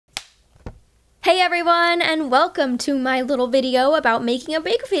Hey everyone, and welcome to my little video about making a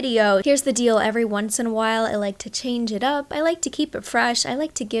big video. Here's the deal, every once in a while I like to change it up, I like to keep it fresh, I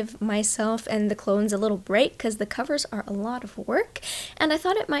like to give myself and the clones a little break because the covers are a lot of work, and I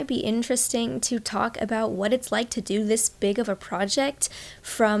thought it might be interesting to talk about what it's like to do this big of a project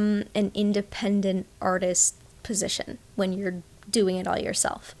from an independent artist position when you're doing it all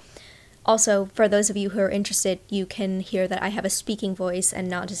yourself. Also, for those of you who are interested, you can hear that I have a speaking voice and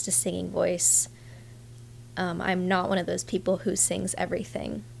not just a singing voice. I'm not one of those people who sings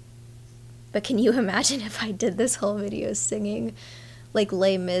everything. But can you imagine if I did this whole video singing like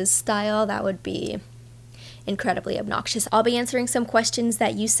Les Mis style? That would be incredibly obnoxious. I'll be answering some questions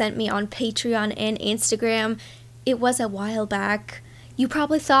that you sent me on Patreon and Instagram. It was a while back. You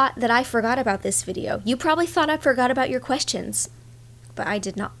probably thought that I forgot about this video. You probably thought I forgot about your questions. But I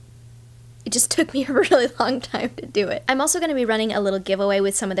did not. It just took me a really long time to do it. I'm also going to be running a little giveaway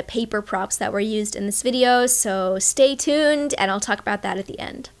with some of the paper props that were used in this video, so stay tuned and I'll talk about that at the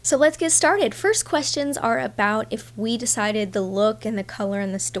end. So let's get started. First questions are about if we decided the look and the color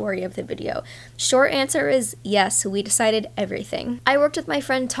and the story of the video. Short answer is yes, we decided everything. I worked with my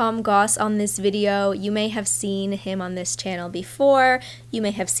friend Tom Goss on this video. You may have seen him on this channel before. You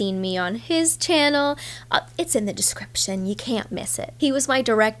may have seen me on his channel. It's in the description. You can't miss it. He was my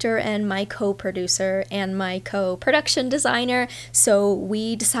director and my co-producer and my co-production designer, so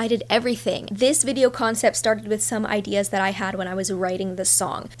we decided everything. This video concept started with some ideas that I had when I was writing the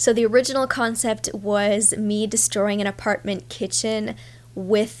song. So the original concept was me destroying an apartment kitchen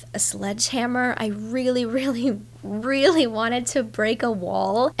with a sledgehammer. I really wanted to break a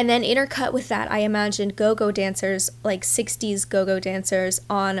wall. And then intercut with that, I imagined go-go dancers, like 60s go-go dancers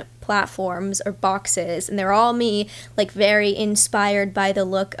on platforms or boxes. And they're all me, like very inspired by the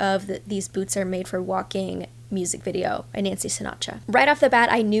look of These Boots Are Made for Walking music video by Nancy Sinatra. Right off the bat,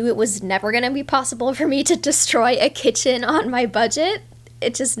 I knew it was never gonna be possible for me to destroy a kitchen on my budget.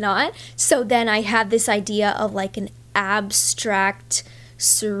 It's just not. So then I had this idea of like an abstract,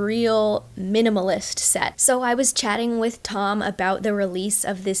 surreal minimalist set. So I was chatting with Tom about the release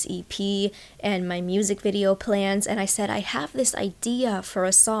of this EP and my music video plans, and I said I have this idea for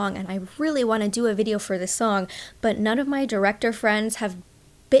a song and I really want to do a video for this song, but none of my director friends have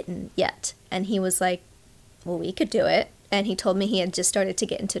bitten yet. And he was like, well, we could do it. And he told me he had just started to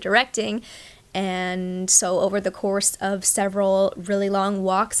get into directing. And so over the course of several really long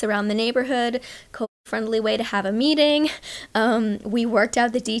walks around the neighborhood, friendly way to have a meeting, we worked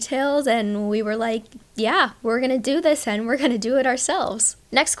out the details and we were like, yeah, we're gonna do this and we're gonna do it ourselves.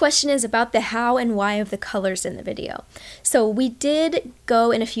 Next question is about the how and why of the colors in the video. So we did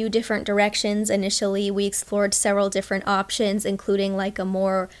go in a few different directions. Initially, we explored several different options, including like a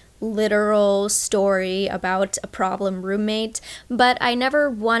more literal story about a problem roommate, but I never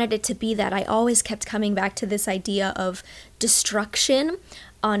wanted it to be that. I always kept coming back to this idea of destruction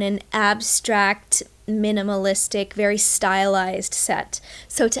on an abstract, minimalistic, very stylized set.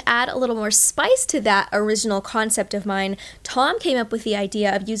 So to add a little more spice to that original concept of mine, Tom came up with the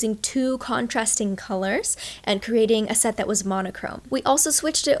idea of using two contrasting colors and creating a set that was monochrome. We also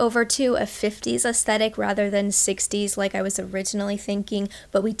switched it over to a 50s aesthetic rather than 60s like I was originally thinking,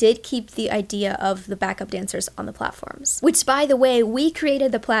 but we did keep the idea of the backup dancers on the platforms. Which, by the way, we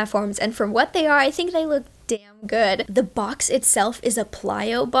created the platforms, and from what they are, I think they look damn good. The box itself is a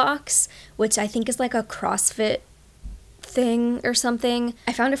plyo box, which I think is like a CrossFit thing or something.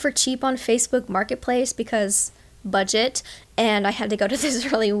 I found it for cheap on Facebook Marketplace because budget, and I had to go to this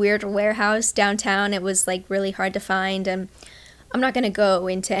really weird warehouse downtown. It was like really hard to find, and I'm not gonna go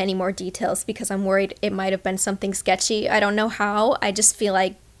into any more details because I'm worried it might have been something sketchy. I don't know how, I just feel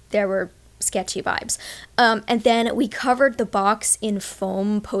like there were sketchy vibes. And then we covered the box in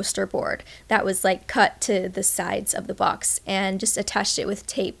foam poster board that was like cut to the sides of the box and just attached it with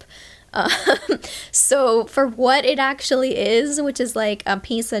tape. So for what it actually is, which is like a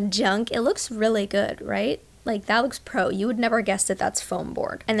piece of junk, it looks really good, right? Like, that looks pro. You would never guess that that's foam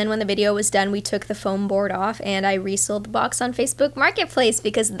board. And then when the video was done, we took the foam board off and I resold the box on Facebook Marketplace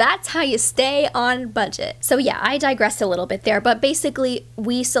because that's how you stay on budget. So yeah, I digressed a little bit there, but basically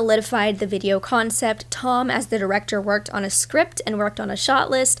we solidified the video concept. Tom, as the director, worked on a script and worked on a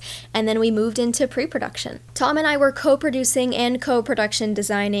shot list, and then we moved into pre-production. Tom and I were co-producing and co-production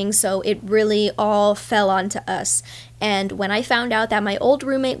designing, so it really all fell onto us. And when I found out that my old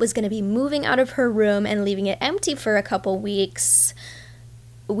roommate was going to be moving out of her room and leaving it empty for a couple weeks,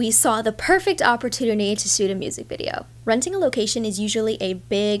 we saw the perfect opportunity to shoot a music video. Renting a location is usually a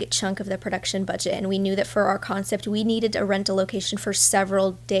big chunk of the production budget, and we knew that for our concept we needed to rent a location for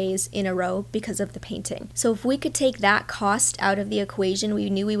several days in a row because of the painting. So if we could take that cost out of the equation, we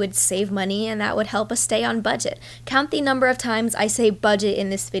knew we would save money, and that would help us stay on budget. Count the number of times I say budget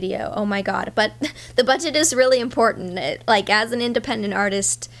in this video, oh my god, but the budget is really important. Like, as an independent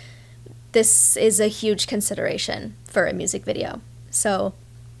artist, this is a huge consideration for a music video. So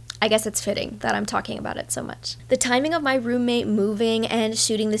I guess it's fitting that I'm talking about it so much. The timing of my roommate moving and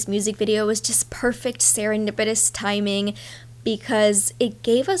shooting this music video was just perfect serendipitous timing, because it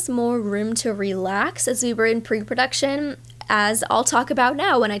gave us more room to relax as we were in pre-production, as I'll talk about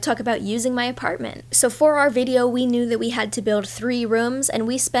now when I talk about using my apartment. So for our video, we knew that we had to build 3 rooms, and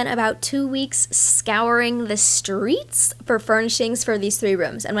we spent about 2 weeks scouring the streets for furnishings for these 3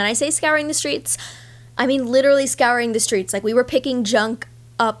 rooms. And when I say scouring the streets, I mean literally scouring the streets. Like, we were picking junk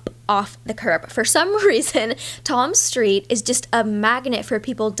up off the curb. For some reason, Tom's street is just a magnet for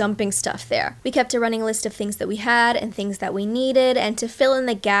people dumping stuff there. We kept a running list of things that we had and things that we needed, and to fill in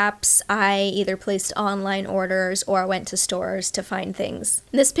the gaps, I either placed online orders or went to stores to find things.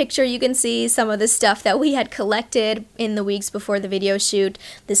 In this picture, you can see some of the stuff that we had collected in the weeks before the video shoot.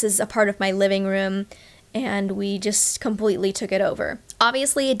 This is a part of my living room, and we just completely took it over.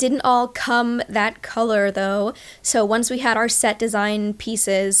 Obviously, it didn't all come that color though, so once we had our set design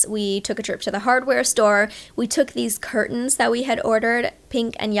pieces, we took a trip to the hardware store. We took these curtains that we had ordered,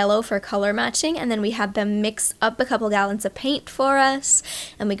 pink and yellow for color matching, and then we had them mix up a couple gallons of paint for us,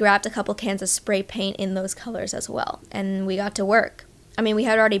 and we grabbed a couple cans of spray paint in those colors as well, and we got to work. I mean, we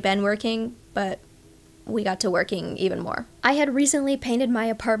had already been working, but we got to working even more. I had recently painted my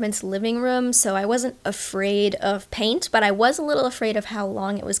apartment's living room, so I wasn't afraid of paint, but I was a little afraid of how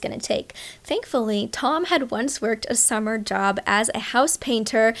long it was going to take. Thankfully, Tom had once worked a summer job as a house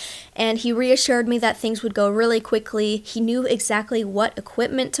painter, and he reassured me that things would go really quickly. He knew exactly what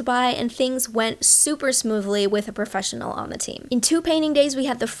equipment to buy, and things went super smoothly with a professional on the team. In 2 painting days, we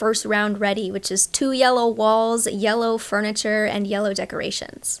had the first round ready, which is 2 yellow walls, yellow furniture, and yellow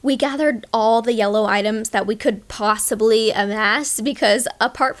decorations. We gathered all the yellow items that we could possibly amass, because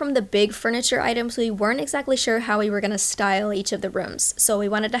apart from the big furniture items, we weren't exactly sure how we were going to style each of the rooms, so we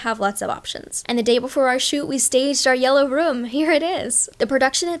wanted to have lots of options. And the day before our shoot, we staged our yellow room. Here it is. The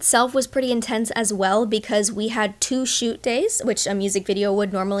production itself was pretty intense as well, because we had 2 shoot days, which a music video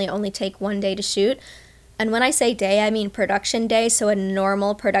would normally only take 1 day to shoot. And when I say day, I mean production day, so a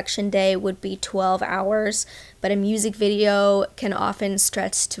normal production day would be 12 hours, but a music video can often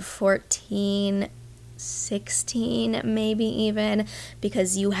stretch to 14, 16 maybe even,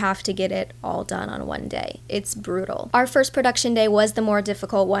 because you have to get it all done on 1 day. It's brutal. Our first production day was the more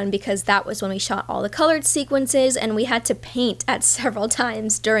difficult one, because that was when we shot all the colored sequences, and we had to paint at several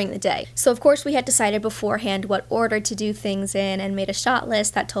times during the day. So of course we had decided beforehand what order to do things in, and made a shot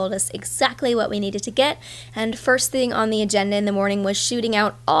list that told us exactly what we needed to get. And first thing on the agenda in the morning was shooting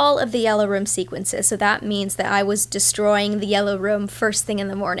out all of the yellow room sequences, so that means that I was destroying the yellow room first thing in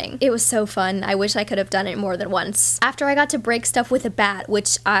the morning. It was so fun. I wish I could have done it more than once. After I got to break stuff with a bat,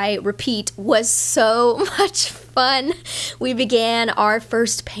 which I repeat was so much fun, we began our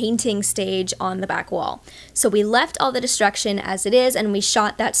first painting stage on the back wall. So we left all the destruction as it is, and we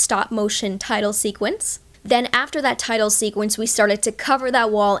shot that stop motion title sequence. Then after that title sequence, we started to cover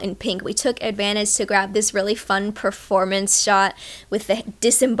that wall in pink. We took advantage to grab this really fun performance shot with the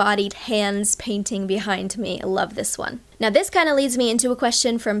disembodied hands painting behind me. I love this one. Now this kind of leads me into a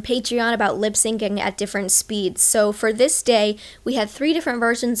question from Patreon about lip syncing at different speeds. So for this day, we had 3 different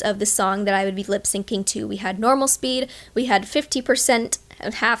versions of the song that I would be lip syncing to. We had normal speed, we had 50%,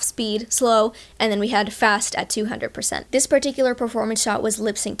 half speed, slow, and then we had fast at 200%. This particular performance shot was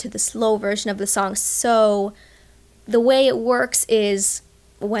lip synced to the slow version of the song, so the way it works is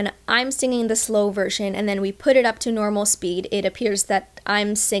when I'm singing the slow version and then we put it up to normal speed, it appears that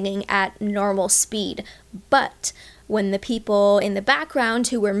I'm singing at normal speed, but when the people in the background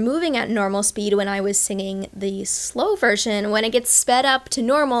who were moving at normal speed when I was singing the slow version, when it gets sped up to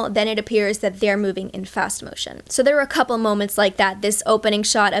normal, then it appears that they're moving in fast motion. So there were a couple moments like that. This opening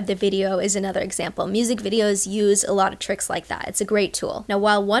shot of the video is another example. Music videos use a lot of tricks like that. It's a great tool. Now,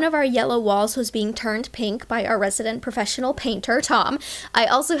 while one of our yellow walls was being turned pink by our resident professional painter, Tom, I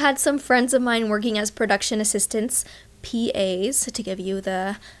also had some friends of mine working as production assistants, PAs, to give you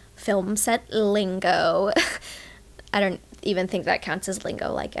the film set lingo. I don't even think that counts as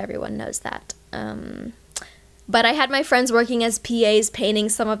lingo, like everyone knows that. but I had my friends working as PAs painting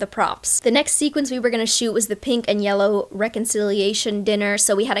some of the props. The next sequence we were going to shoot was the pink and yellow reconciliation dinner,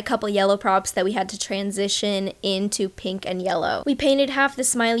 so we had a couple yellow props that we had to transition into pink and yellow. We painted half the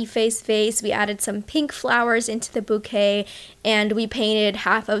smiley face, we added some pink flowers into the bouquet, and we painted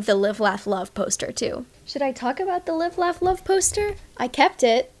half of the Live, Laugh, Love poster too. Should I talk about the Live, Laugh, Love poster? I kept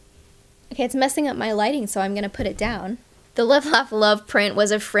it. Okay, it's messing up my lighting, so I'm gonna put it down. The Live, Laugh, Love print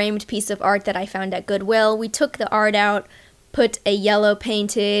was a framed piece of art that I found at Goodwill. We took the art out, put a yellow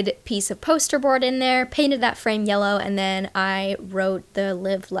painted piece of poster board in there, painted that frame yellow, and then I wrote the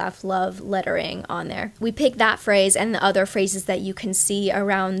Live, Laugh, Love lettering on there. We picked that phrase and the other phrases that you can see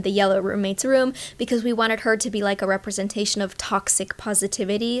around the yellow roommate's room because we wanted her to be like a representation of toxic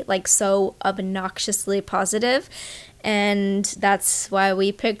positivity, like so obnoxiously positive. And that's why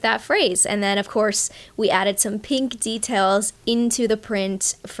we picked that phrase. And then, of course, we added some pink details into the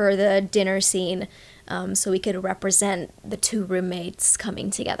print for the dinner scene, so we could represent the two roommates coming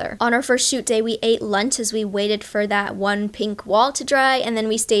together. On our first shoot day, we ate lunch as we waited for that one pink wall to dry, and then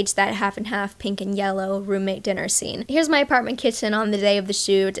we staged that half and half pink and yellow roommate dinner scene. Here's my apartment kitchen on the day of the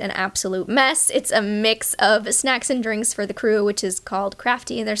shoot, an absolute mess. It's a mix of snacks and drinks for the crew, which is called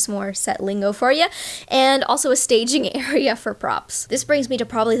crafty. There's some more set lingo for you, and also a staging area for props. This brings me to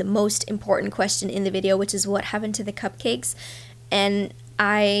probably the most important question in the video, which is what happened to the cupcakes. And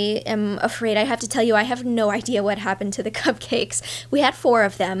I am afraid I have to tell you I have no idea what happened to the cupcakes. We had 4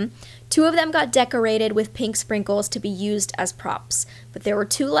 of them. 2 of them got decorated with pink sprinkles to be used as props, but there were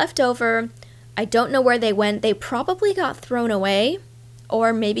 2 left over. I don't know where they went. They probably got thrown away,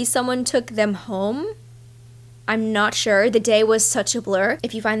 or maybe someone took them home. I'm not sure. The day was such a blur.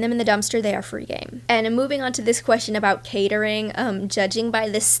 If you find them in the dumpster, they are free game. And moving on to this question about catering, judging by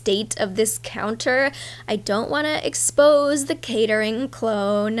the state of this counter, I don't want to expose the catering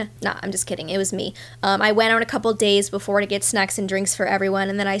clone. Nah, I'm just kidding. It was me. I went out a couple days before to get snacks and drinks for everyone,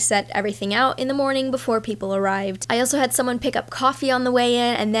 and then I set everything out in the morning before people arrived. I also had someone pick up coffee on the way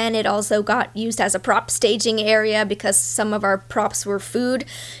in, and then it also got used as a prop staging area because some of our props were food,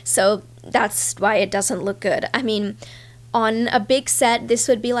 so that's why it doesn't look good. I mean, on a big set, this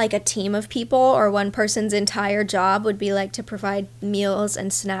would be like a team of people, or one person's entire job would be like to provide meals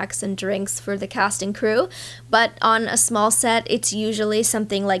and snacks and drinks for the cast and crew. But on a small set, it's usually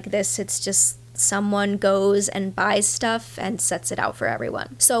something like this. It's just someone goes and buys stuff and sets it out for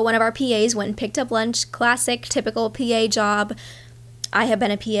everyone. So one of our PAs went and picked up lunch. Classic, typical PA job. I have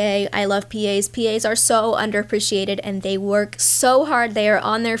been a PA. I love PAs. PAs are so underappreciated and they work so hard. They are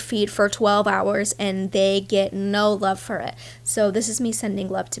on their feet for 12 hours and they get no love for it. So this is me sending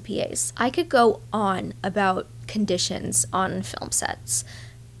love to PAs. I could go on about conditions on film sets,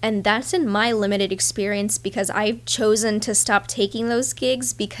 and that's in my limited experience because I've chosen to stop taking those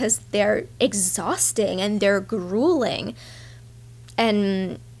gigs because they're exhausting and they're grueling.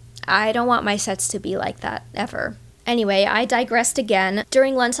 And I don't want my sets to be like that ever. Anyway, I digressed again.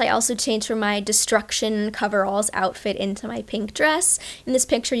 During lunch, I also changed from my destruction coveralls outfit into my pink dress. In this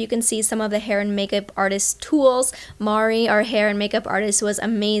picture, you can see some of the hair and makeup artist tools. Mari, our hair and makeup artist, was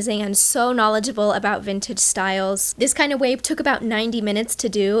amazing and so knowledgeable about vintage styles. This kind of wave took about 90 minutes to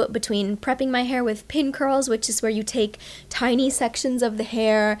do between prepping my hair with pin curls, which is where you take tiny sections of the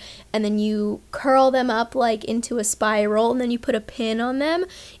hair and then you curl them up like into a spiral and then you put a pin on them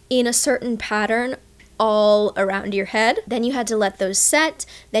in a certain pattern all around your head. Then you had to let those set,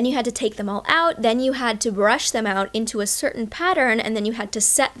 then you had to take them all out, then you had to brush them out into a certain pattern, and then you had to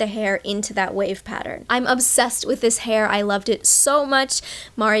set the hair into that wave pattern. I'm obsessed with this hair. I loved it so much.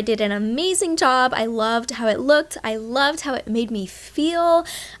 Mari did an amazing job. I loved how it looked. I loved how it made me feel.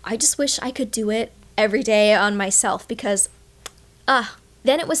 I just wish I could do it every day on myself because,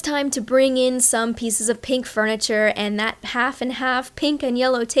 Then it was time to bring in some pieces of pink furniture and that half and half pink and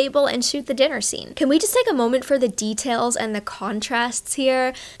yellow table and shoot the dinner scene. Can we just take a moment for the details and the contrasts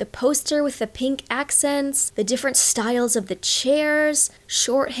here? The poster with the pink accents, the different styles of the chairs,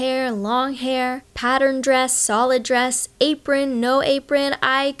 short hair, long hair, pattern dress, solid dress, apron, no apron,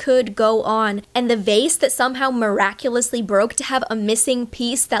 I could go on. And the vase that somehow miraculously broke to have a missing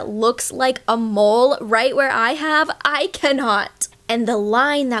piece that looks like a mole right where I have, I cannot. And the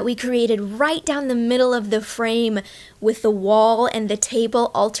line that we created right down the middle of the frame with the wall and the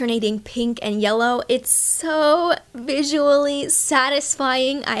table alternating pink and yellow, it's so visually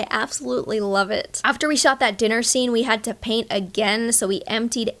satisfying. I absolutely love it. After we shot that dinner scene, we had to paint again, so we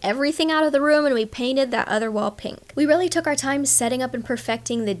emptied everything out of the room and we painted that other wall pink. We really took our time setting up and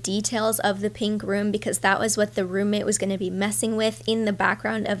perfecting the details of the pink room because that was what the roommate was going to be messing with in the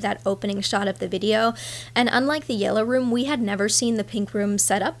background of that opening shot of the video. And unlike the yellow room, we had never seen the the pink room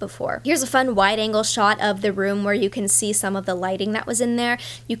set up before. Here's a fun wide-angle shot of the room where you can see some of the lighting that was in there.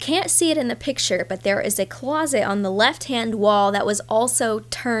 You can't see it in the picture, but there is a closet on the left-hand wall that was also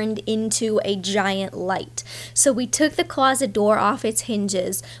turned into a giant light. So we took the closet door off its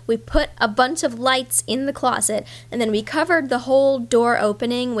hinges, we put a bunch of lights in the closet, and then we covered the whole door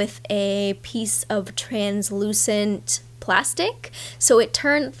opening with a piece of translucent plastic, so it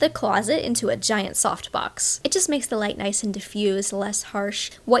turned the closet into a giant softbox. It just makes the light nice and diffuse, less harsh.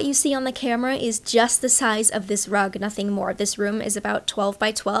 What you see on the camera is just the size of this rug, nothing more. This room is about 12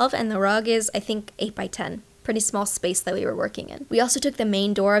 by 12 and the rug is, I think, 8 by 10. Pretty small space that we were working in. We also took the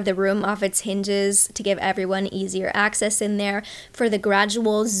main door of the room off its hinges to give everyone easier access in there. For the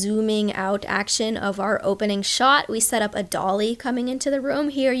gradual zooming out action of our opening shot, we set up a dolly coming into the room.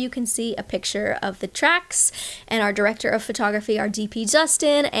 Here you can see a picture of the tracks and our director of photography, our DP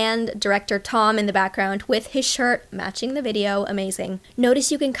Justin, and director Tom in the background with his shirt matching the video. Amazing.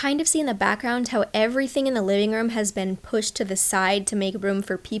 Notice you can kind of see in the background how everything in the living room has been pushed to the side to make room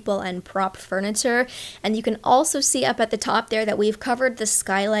for people and prop furniture, and you can also see up at the top there that we've covered the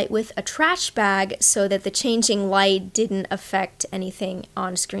skylight with a trash bag so that the changing light didn't affect anything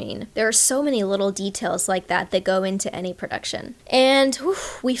on screen. There are so many little details like that that go into any production. And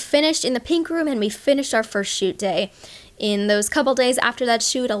we finished in the pink room and we finished our first shoot day. In those couple days after that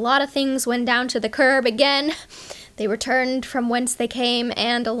shoot, a lot of things went down to the curb again. They returned from whence they came,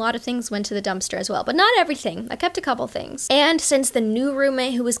 and a lot of things went to the dumpster as well. But not everything. I kept a couple things. And since the new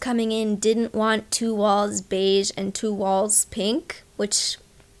roommate who was coming in didn't want 2 walls beige and 2 walls pink, which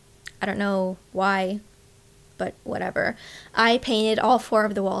I don't know why, but whatever, I painted all 4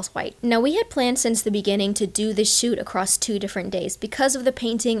 of the walls white. Now, we had planned since the beginning to do this shoot across 2 different days. Because of the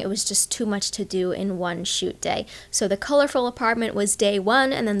painting, it was just too much to do in one shoot day. So the colorful apartment was day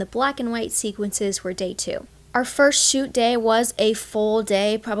 1, and then the black and white sequences were day 2. Our first shoot day was a full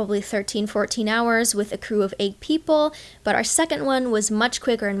day, probably 13-14 hours with a crew of 8 people, but our second one was much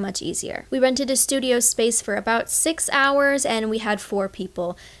quicker and much easier. We rented a studio space for about 6 hours and we had 4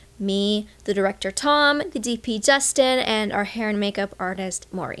 people. Me, the director Tom, the DP Justin, and our hair and makeup artist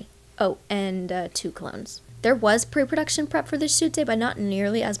Maury. Oh, and 2 clones. There was pre-production prep for this shoot day, but not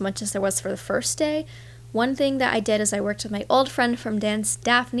nearly as much as there was for the first day. One thing that I did is I worked with my old friend from dance,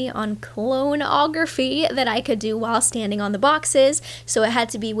 Daphne, on clonography that I could do while standing on the boxes, so it had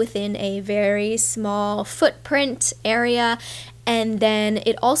to be within a very small footprint area, and then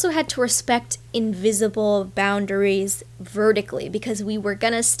it also had to respect invisible boundaries vertically because we were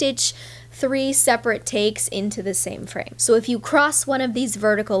gonna stitch 3 separate takes into the same frame. So if you cross one of these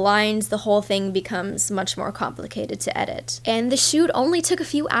vertical lines, the whole thing becomes much more complicated to edit. And the shoot only took a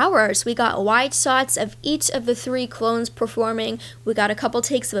few hours. We got wide shots of each of the 3 clones performing. We got a couple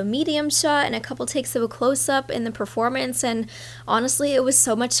takes of a medium shot and a couple takes of a close-up in the performance, and honestly, it was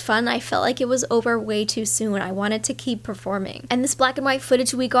so much fun. I felt like it was over way too soon. I wanted to keep performing. And this black and white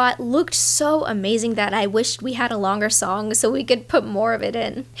footage we got looked so amazing that I wished we had a longer song so we could put more of it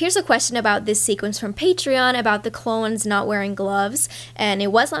in. Here's a question about this sequence from Patreon about the clones not wearing gloves, and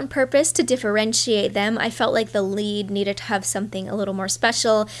it was on purpose to differentiate them. I felt like the lead needed to have something a little more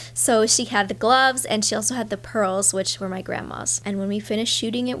special, so she had the gloves and she also had the pearls, which were my grandma's. And when we finished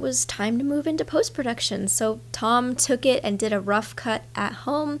shooting, it was time to move into post-production, so Tom took it and did a rough cut at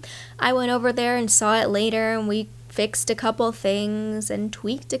home. I went over there and saw it later, and we fixed a couple things and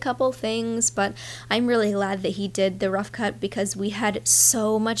tweaked a couple things, but I'm really glad that he did the rough cut because we had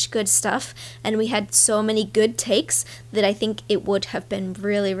so much good stuff and we had so many good takes that I think it would have been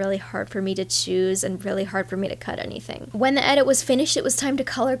really, really hard for me to choose and really hard for me to cut anything. When the edit was finished, it was time to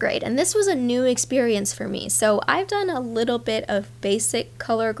color grade, and this was a new experience for me. So I've done a little bit of basic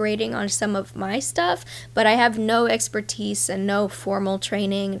color grading on some of my stuff, but I have no expertise and no formal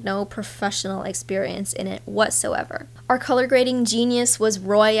training, no professional experience in it whatsoever. Our color grading genius was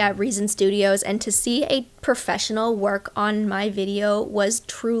Roy at Reason Studios, and to see a professional work on my video was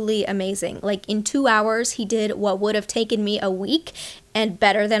truly amazing. Like, in 2 hours, he did what would have taken me a week, and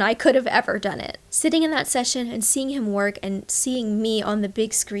better than I could have ever done it. Sitting in that session and seeing him work and seeing me on the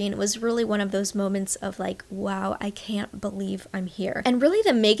big screen was really one of those moments of like, wow, I can't believe I'm here. And really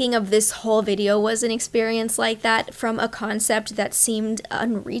the making of this whole video was an experience like that. From a concept that seemed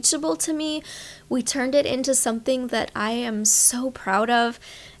unreachable to me, we turned it into something that I am so proud of.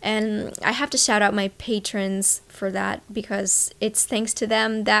 And I have to shout out my patrons for that because it's thanks to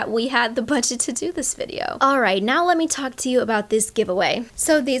them that we had the budget to do this video. Alright, now let me talk to you about this giveaway.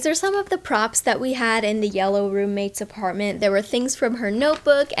 So these are some of the props that we had in the yellow roommate's apartment. There were things from her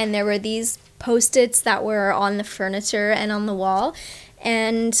notebook, and there were these Post-its that were on the furniture and on the wall.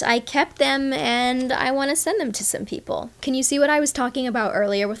 and I kept them and I want to send them to some people. Can you see what I was talking about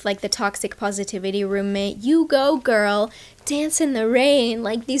earlier with like the toxic positivity roommate? You go, girl. Dance in the rain,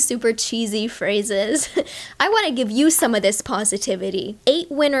 like these super cheesy phrases. I want to give you some of this positivity.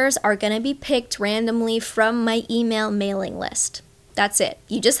 8 winners are going to be picked randomly from my email mailing list. That's it.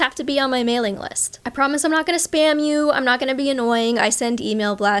 You just have to be on my mailing list. I promise I'm not going to spam you. I'm not going to be annoying. I send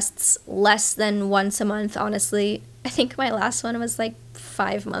email blasts less than once a month, honestly. I think my last one was like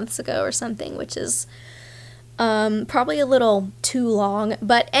 5 months ago or something, which is probably a little too long.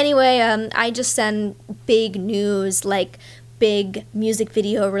 But anyway, I just send big news, like big music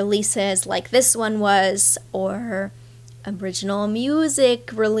video releases like this one was, or original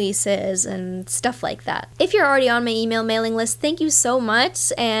music releases and stuff like that. If you're already on my email mailing list, thank you so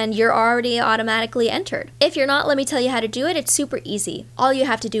much, and you're already automatically entered. If you're not, let me tell you how to do it. It's super easy. All you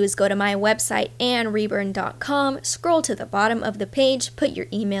have to do is go to my website, Reburn.com, scroll to the bottom of the page, put your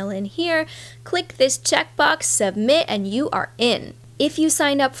email in here, click this checkbox, submit, and you are in. If you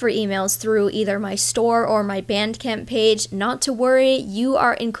signed up for emails through either my store or my Bandcamp page, not to worry, you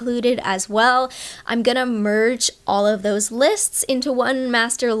are included as well. I'm gonna merge all of those lists into one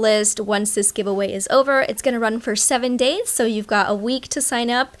master list once this giveaway is over. It's gonna run for 7 days, so you've got a week to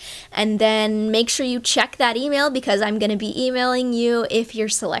sign up, and then make sure you check that email because I'm gonna be emailing you if you're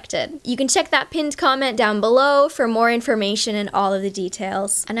selected. You can check that pinned comment down below for more information and all of the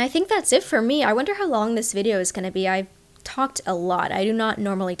details. And I think that's it for me. I wonder how long this video is gonna be. I talked a lot. I do not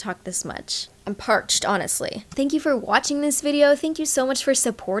normally talk this much. I'm parched, honestly. Thank you for watching this video. Thank you so much for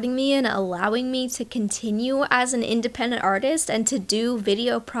supporting me and allowing me to continue as an independent artist and to do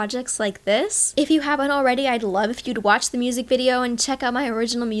video projects like this. If you haven't already, I'd love if you'd watch the music video and check out my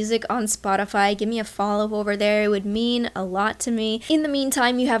original music on Spotify. Give me a follow over there. It would mean a lot to me. In the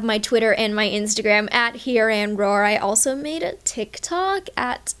meantime, you have my Twitter and my Instagram at HereAnnRoar. I also made a TikTok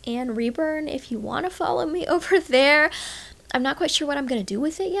at Reburn if you want to follow me over there. I'm not quite sure what I'm going to do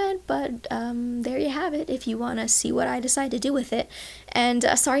with it yet, but there you have it if you want to see what I decide to do with it. And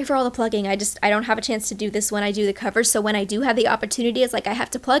sorry for all the plugging. I don't have a chance to do this when I do the covers, so when I do have the opportunity, it's like I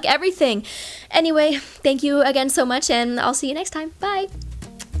have to plug everything. Anyway, thank you again so much, and I'll see you next time. Bye!